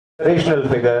Traditional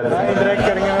figure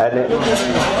and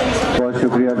बहुत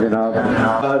शुक्रिया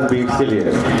जनाब be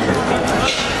serious.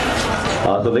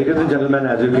 So ladies and gentlemen,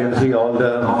 as you can see, all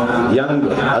the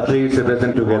young athletes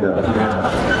represent together.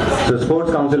 So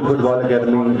Sports Council Football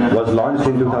Academy was launched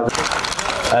in 2000.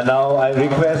 And now I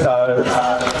request our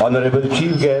honorable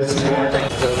chief guest.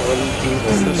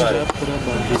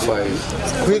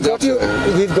 We've got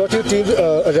you team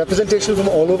a representation from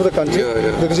all over the country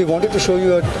because we wanted to show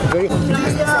you a very.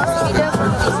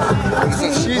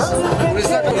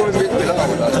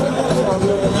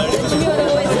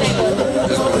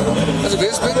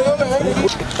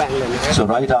 So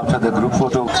right after the group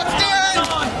photo.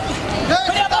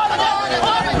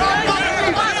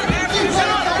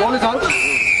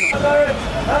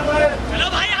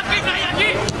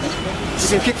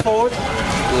 You can kick forward.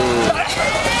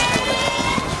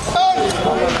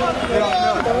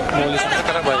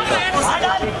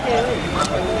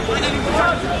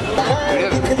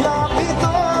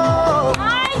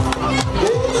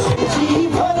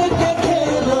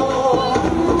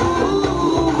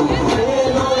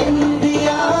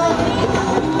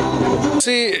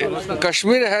 See,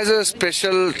 Kashmir has a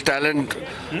special talent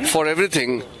for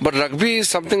everything, but rugby is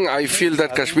something I feel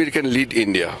that Kashmir can lead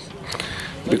India.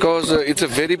 Because it's a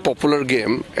very popular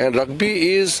game, and rugby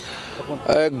is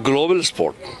a global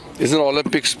sport. It's an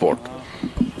Olympic sport,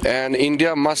 and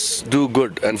India must do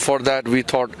good. And for that, we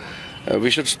thought we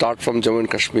should start from Jammu and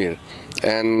Kashmir.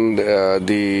 And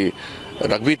the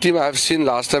rugby team, I've seen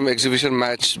last time exhibition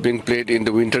match being played in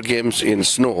the winter games in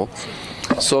snow.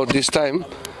 So this time,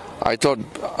 I thought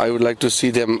I would like to see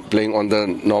them playing on the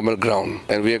normal ground.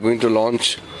 And we are going to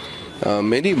launch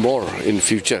many more in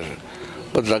future.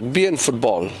 But rugby and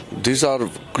football, these are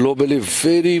globally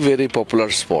very, very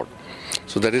popular sport.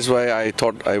 So that is why I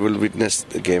thought I will witness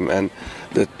the game. And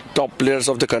the top players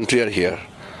of the country are here.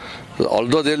 So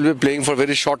although they will be playing for a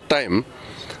very short time,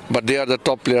 but they are the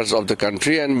top players of the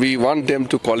country. And we want them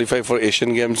to qualify for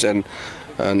Asian Games and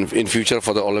in future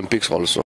for the Olympics also.